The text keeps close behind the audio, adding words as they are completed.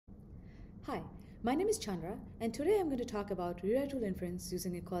Hi, my name is Chandra, and today I'm going to talk about rewrite rule inference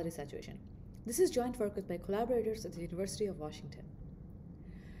using equality saturation. This is joint work with my collaborators at the University of Washington.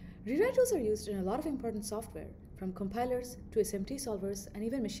 Rewrite rules are used in a lot of important software, from compilers to SMT solvers and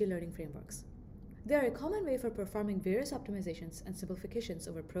even machine learning frameworks. They are a common way for performing various optimizations and simplifications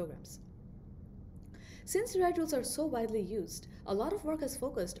over programs. Since rewrite rules are so widely used, a lot of work has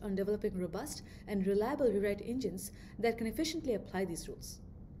focused on developing robust and reliable rewrite engines that can efficiently apply these rules.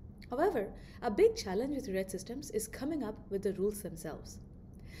 However, a big challenge with rewrite systems is coming up with the rules themselves.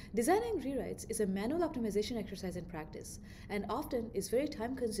 Designing rewrites is a manual optimization exercise in practice, and often is very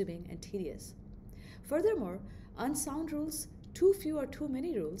time-consuming and tedious. Furthermore, unsound rules, too few or too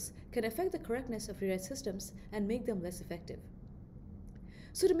many rules, can affect the correctness of rewrite systems and make them less effective.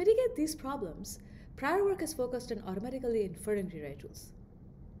 So to mitigate these problems, prior work has focused on automatically inferring rewrite rules.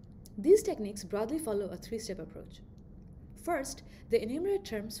 These techniques broadly follow a three-step approach. First, they enumerate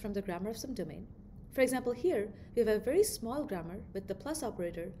terms from the grammar of some domain. For example, here, we have a very small grammar with the plus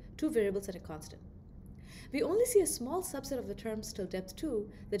operator, two variables, and a constant. We only see a small subset of the terms till depth 2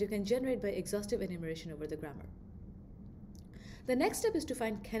 that you can generate by exhaustive enumeration over the grammar. The next step is to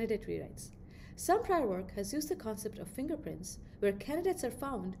find candidate rewrites. Some prior work has used the concept of fingerprints, where candidates are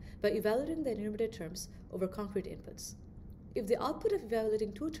found by evaluating the enumerated terms over concrete inputs. If the output of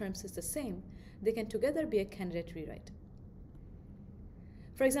evaluating two terms is the same, they can together be a candidate rewrite.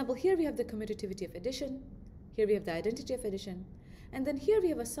 For example, here we have the commutativity of addition, here we have the identity of addition, and then here we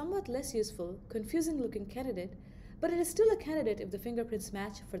have a somewhat less useful, confusing looking candidate, but it is still a candidate if the fingerprints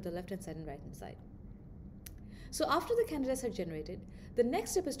match for the left-hand side and right-hand side. So after the candidates are generated, the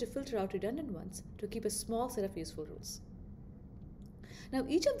next step is to filter out redundant ones to keep a small set of useful rules. Now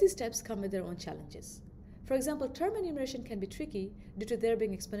each of these steps come with their own challenges. For example, term enumeration can be tricky due to there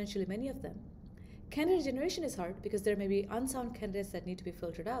being exponentially many of them. Candidate generation is hard because there may be unsound candidates that need to be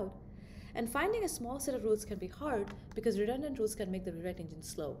filtered out. And finding a small set of rules can be hard because redundant rules can make the rewrite engine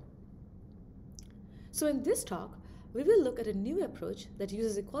slow. So in this talk, we will look at a new approach that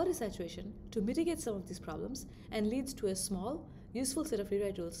uses equality saturation to mitigate some of these problems and leads to a small, useful set of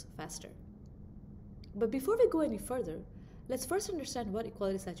rewrite rules faster. But before we go any further, let's first understand what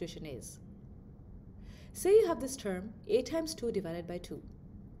equality saturation is. Say you have this term a times 2 divided by 2.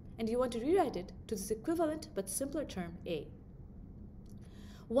 And you want to rewrite it to this equivalent but simpler term a.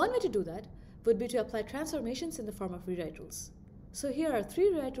 One way to do that would be to apply transformations in the form of rewrite rules. So here are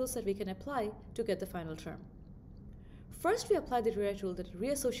three rewrite rules that we can apply to get the final term. First, we apply the rewrite rule that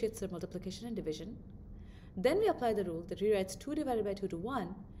reassociates the multiplication and division. Then we apply the rule that rewrites 2 divided by 2 to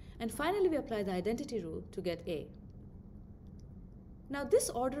 1. And finally, we apply the identity rule to get a. Now, this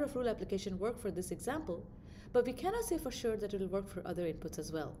order of rule application worked for this example, but we cannot say for sure that it will work for other inputs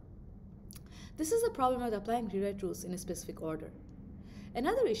as well. This is the problem with applying rewrite rules in a specific order.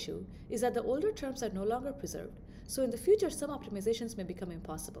 Another issue is that the older terms are no longer preserved, so in the future some optimizations may become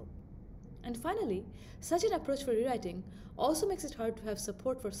impossible. And finally, such an approach for rewriting also makes it hard to have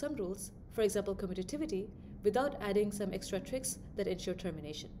support for some rules, for example commutativity, without adding some extra tricks that ensure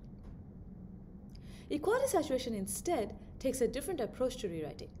termination. Equality saturation instead takes a different approach to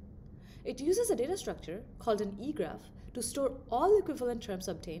rewriting. It uses a data structure called an e-graph to store all equivalent terms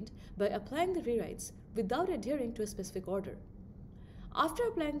obtained by applying the rewrites without adhering to a specific order. After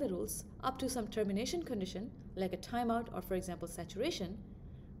applying the rules up to some termination condition, like a timeout or for example saturation,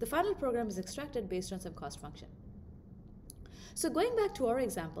 the final program is extracted based on some cost function. So going back to our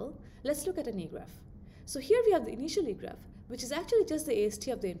example, let's look at an e-graph. So here we have the initial e-graph, which is actually just the AST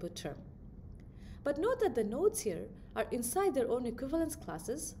of the input term. But note that the nodes here are inside their own equivalence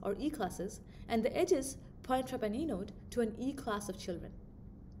classes, or E-classes, and the edges point from an E-node to an E-class of children.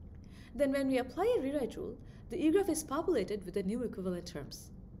 Then when we apply a rewrite rule, the E-graph is populated with the new equivalent terms.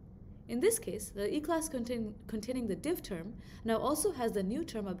 In this case, the E-class containing the div term now also has the new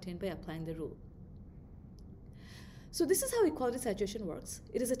term obtained by applying the rule. So this is how equality saturation works.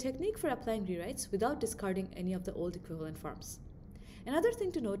 It is a technique for applying rewrites without discarding any of the old equivalent forms. Another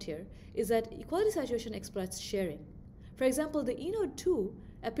thing to note here is that equality saturation exploits sharing. For example, the E-node 2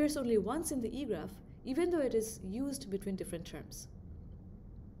 appears only once in the E-graph, even though it is used between different terms.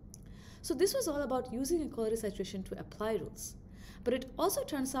 So this was all about using equality saturation to apply rules. But it also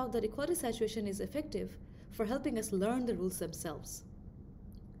turns out that equality saturation is effective for helping us learn the rules themselves.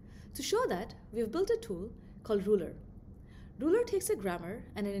 To show that, we have built a tool called Ruler. Ruler takes a grammar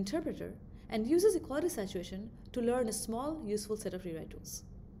and an interpreter and uses equality saturation to learn a small, useful set of rewrite rules.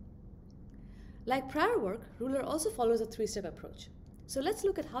 Like prior work, Ruler also follows a three-step approach. So let's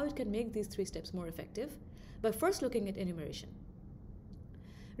look at how it can make these three steps more effective by first looking at enumeration.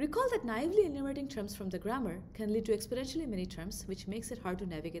 Recall that naively enumerating terms from the grammar can lead to exponentially many terms, which makes it hard to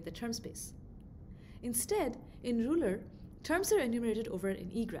navigate the term space. Instead, in Ruler, terms are enumerated over an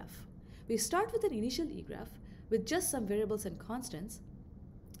e-graph. We start with an initial e-graph with just some variables and constants,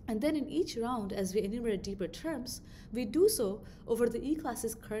 and then in each round, as we enumerate deeper terms, we do so over the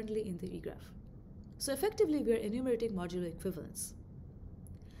e-classes currently in the e-graph. So effectively, we are enumerating modular equivalence.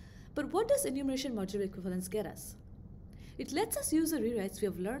 But what does enumeration modular equivalence get us? It lets us use the rewrites we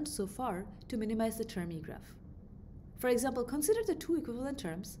have learned so far to minimize the term e-graph. For example, consider the two equivalent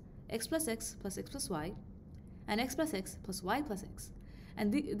terms, x plus x plus x plus y, and x plus x plus y plus x.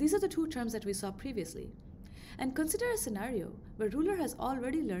 And these are the two terms that we saw previously. And consider a scenario where Ruler has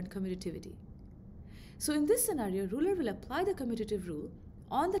already learned commutativity. So in this scenario, Ruler will apply the commutative rule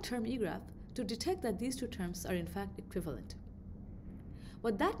on the term e-graph to detect that these two terms are in fact equivalent.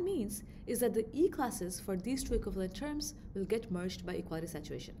 What that means is that the e-classes for these two equivalent terms will get merged by equality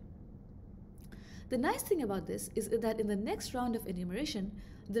saturation. The nice thing about this is that in the next round of enumeration,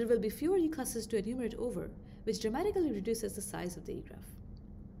 there will be fewer e-classes to enumerate over, which dramatically reduces the size of the e-graph.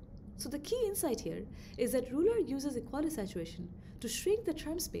 So the key insight here is that Ruler uses equality saturation to shrink the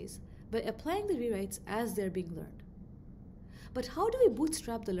term space by applying the rewrites as they're being learned. But how do we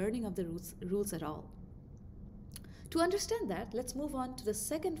bootstrap the learning of the rules at all? To understand that, let's move on to the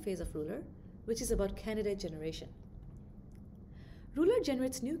second phase of Ruler, which is about candidate generation. Ruler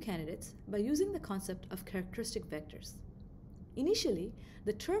generates new candidates by using the concept of characteristic vectors. Initially,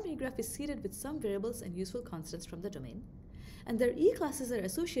 the term e-graph is seeded with some variables and useful constants from the domain, and their e-classes are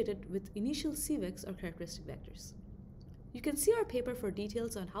associated with initial cvecs or characteristic vectors. You can see our paper for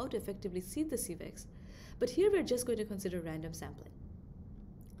details on how to effectively seed the cvecs, but here we're just going to consider random sampling.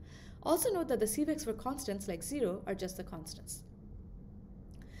 Also note that the cvecs for constants like 0 are just the constants.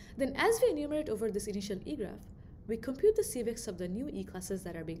 Then as we enumerate over this initial e-graph, we compute the cvecs of the new e-classes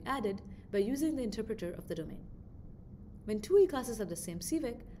that are being added by using the interpreter of the domain. When two e-classes have the same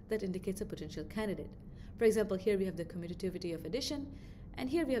cvec, that indicates a potential candidate. For example, here we have the commutativity of addition, and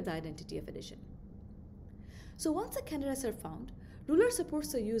here we have the identity of addition. So once the candidates are found, Ruler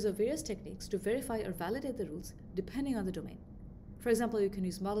supports the use of various techniques to verify or validate the rules depending on the domain. For example, you can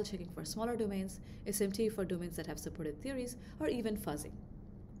use model checking for smaller domains, SMT for domains that have supported theories, or even fuzzing.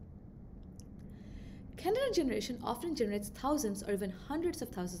 Candidate generation often generates thousands or even hundreds of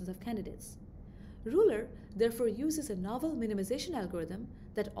thousands of candidates. Ruler therefore uses a novel minimization algorithm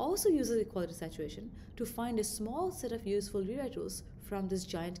that also uses equality saturation to find a small set of useful rewrite rules from this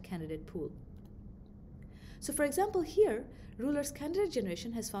giant candidate pool. So for example, here, Ruler's candidate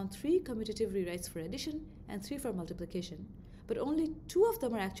generation has found 3 commutative rewrites for addition and 3 for multiplication, but only 2 of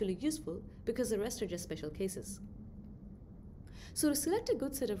them are actually useful because the rest are just special cases. So to select a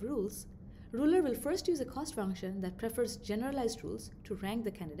good set of rules, Ruler will first use a cost function that prefers generalized rules to rank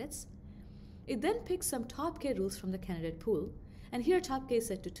the candidates. It then picks some top k rules from the candidate pool, and here top k is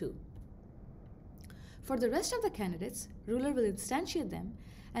set to 2. For the rest of the candidates, Ruler will instantiate them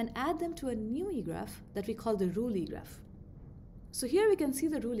and add them to a new e-graph that we call the rule e-graph. So here we can see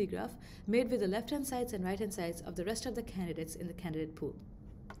the rule e-graph made with the left-hand sides and right-hand sides of the rest of the candidates in the candidate pool.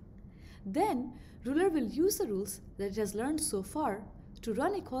 Then, Ruler will use the rules that it has learned so far to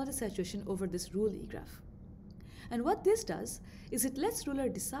run equality saturation over this rule e-graph. And what this does is it lets Ruler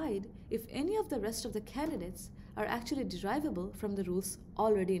decide if any of the rest of the candidates are actually derivable from the rules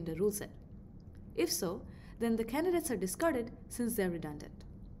already in the rule set. If so, then the candidates are discarded since they are redundant.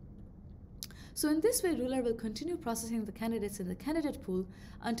 So in this way, Ruler will continue processing the candidates in the candidate pool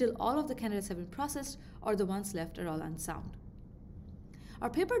until all of the candidates have been processed or the ones left are all unsound. Our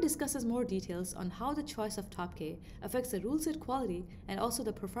paper discusses more details on how the choice of top k affects the rule set quality and also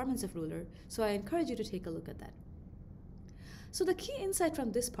the performance of Ruler, so I encourage you to take a look at that. So the key insight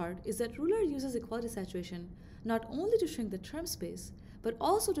from this part is that Ruler uses equality saturation not only to shrink the term space, but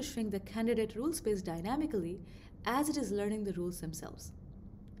also to shrink the candidate rule space dynamically as it is learning the rules themselves.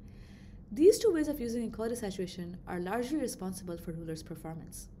 These two ways of using equality saturation are largely responsible for Ruler's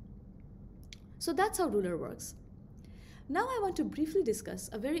performance. So that's how Ruler works. Now I want to briefly discuss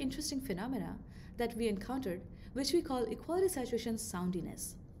a very interesting phenomena that we encountered, which we call equality saturation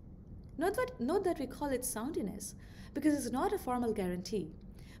soundiness. Note that we call it soundiness because it's not a formal guarantee,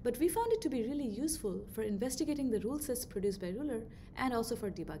 but we found it to be really useful for investigating the rule sets produced by Ruler and also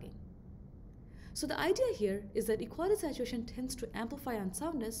for debugging. So the idea here is that equality saturation tends to amplify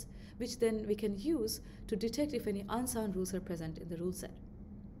unsoundness, which then we can use to detect if any unsound rules are present in the rule set.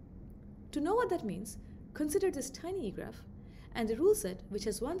 To know what that means, consider this tiny e-graph and the rule set which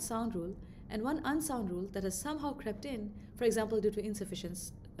has one sound rule and one unsound rule that has somehow crept in, for example, due to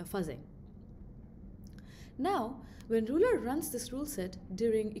insufficient fuzzing. Now, when ruler runs this rule set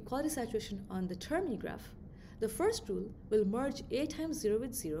during equality saturation on the term E graph, the first rule will merge A times 0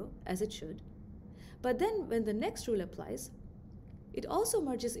 with 0, as it should. But then when the next rule applies, it also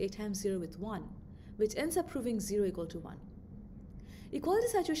merges A times 0 with 1, which ends up proving 0 equal to 1. Equality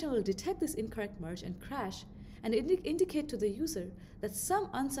saturation will detect this incorrect merge and crash and indicate to the user that some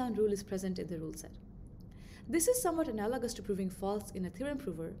unsound rule is present in the rule set. This is somewhat analogous to proving false in a theorem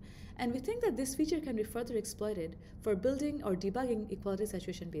prover, and we think that this feature can be further exploited for building or debugging equality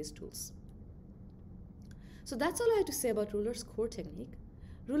saturation-based tools. So that's all I had to say about Ruler's core technique.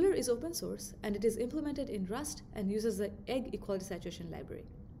 Ruler is open source, and it is implemented in Rust and uses the egg equality saturation library.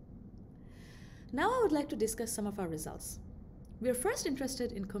 Now I would like to discuss some of our results. We are first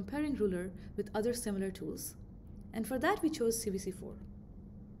interested in comparing Ruler with other similar tools, and for that we chose CVC4.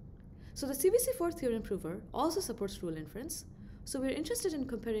 So the CVC4 theorem prover also supports rule inference, so we're interested in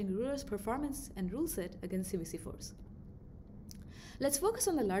comparing Ruler's performance and rule set against CVC4's. Let's focus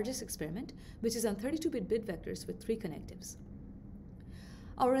on the largest experiment, which is on 32-bit bit vectors with 3 connectives.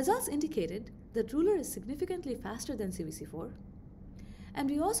 Our results indicated that Ruler is significantly faster than CVC4, and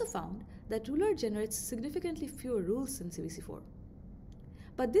we also found that Ruler generates significantly fewer rules than CVC4.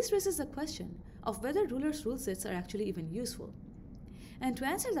 But this raises the question of whether Ruler's rule sets are actually even useful. And to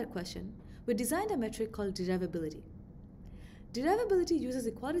answer that question, we designed a metric called derivability. Derivability uses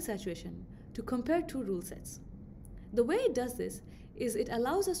equality saturation to compare 2 rule sets. The way it does this is it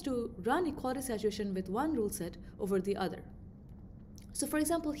allows us to run equality saturation with one rule set over the other. So for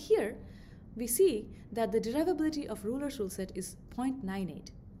example, here we see that the derivability of Ruler's rule set is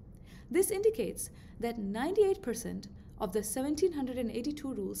 0.98. This indicates that 98% of the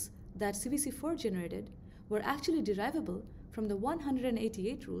 1782 rules that CVC4 generated were actually derivable from the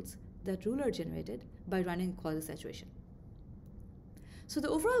 188 rules that Ruler generated by running equality saturation. So the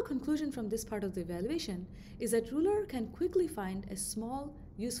overall conclusion from this part of the evaluation is that Ruler can quickly find a small,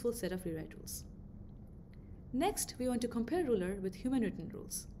 useful set of rewrite rules. Next, we want to compare Ruler with human-written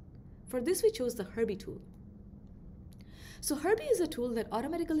rules. For this, we chose the Herbie tool. So Herbie is a tool that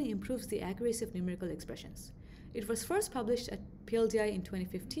automatically improves the accuracy of numerical expressions. It was first published at PLDI in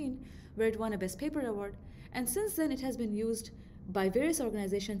 2015, where it won a Best Paper Award, and since then it has been used by various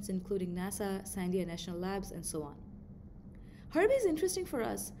organizations including NASA, Sandia National Labs, and so on. Herbie is interesting for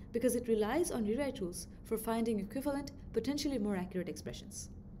us because it relies on rewrite rules for finding equivalent, potentially more accurate expressions.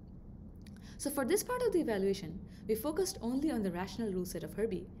 So for this part of the evaluation, we focused only on the rational rule set of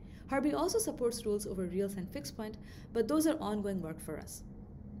Herbie. Herbie also supports rules over reals and fixed point, but those are ongoing work for us.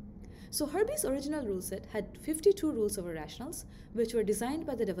 So Herbie's original rule set had 52 rules over rationals, which were designed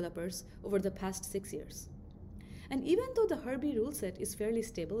by the developers over the past 6 years. And even though the Herbie rule set is fairly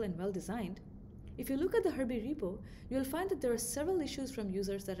stable and well designed, if you look at the Herbie repo, you'll find that there are several issues from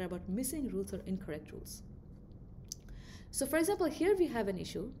users that are about missing rules or incorrect rules. So for example, here we have an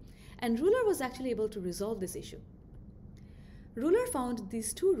issue, and Ruler was actually able to resolve this issue. Ruler found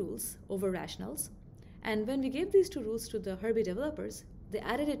these 2 rules over rationals, and when we gave these 2 rules to the Herbie developers, they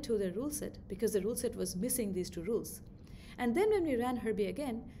added it to their rule set because the rule set was missing these 2 rules. And then when we ran Herbie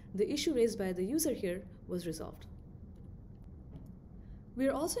again, the issue raised by the user here was resolved. We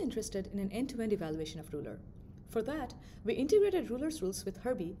are also interested in an end-to-end evaluation of Ruler. For that, we integrated Ruler's rules with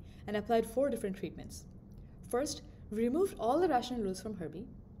Herbie and applied 4 different treatments. First, we removed all the rational rules from Herbie.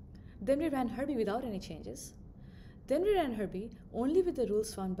 Then we ran Herbie without any changes. Then we ran Herbie only with the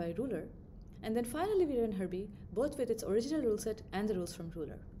rules found by Ruler. And then finally we ran Herbie both with its original rule set and the rules from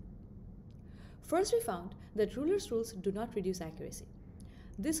Ruler. First, we found that Ruler's rules do not reduce accuracy.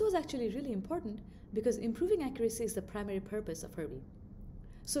 This was actually really important because improving accuracy is the primary purpose of Herbie.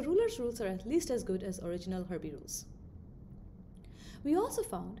 So Ruler's rules are at least as good as original Herbie rules. We also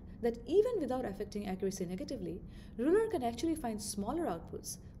found that even without affecting accuracy negatively, Ruler can actually find smaller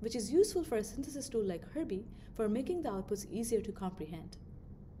outputs, which is useful for a synthesis tool like Herbie for making the outputs easier to comprehend.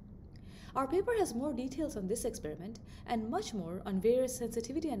 Our paper has more details on this experiment and much more on various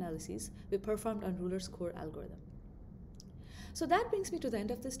sensitivity analyses we performed on Ruler's core algorithm. So that brings me to the end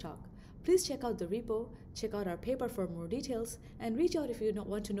of this talk. Please check out the repo, check out our paper for more details, and reach out if you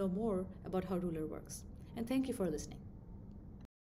want to know more about how Ruler works. And thank you for listening.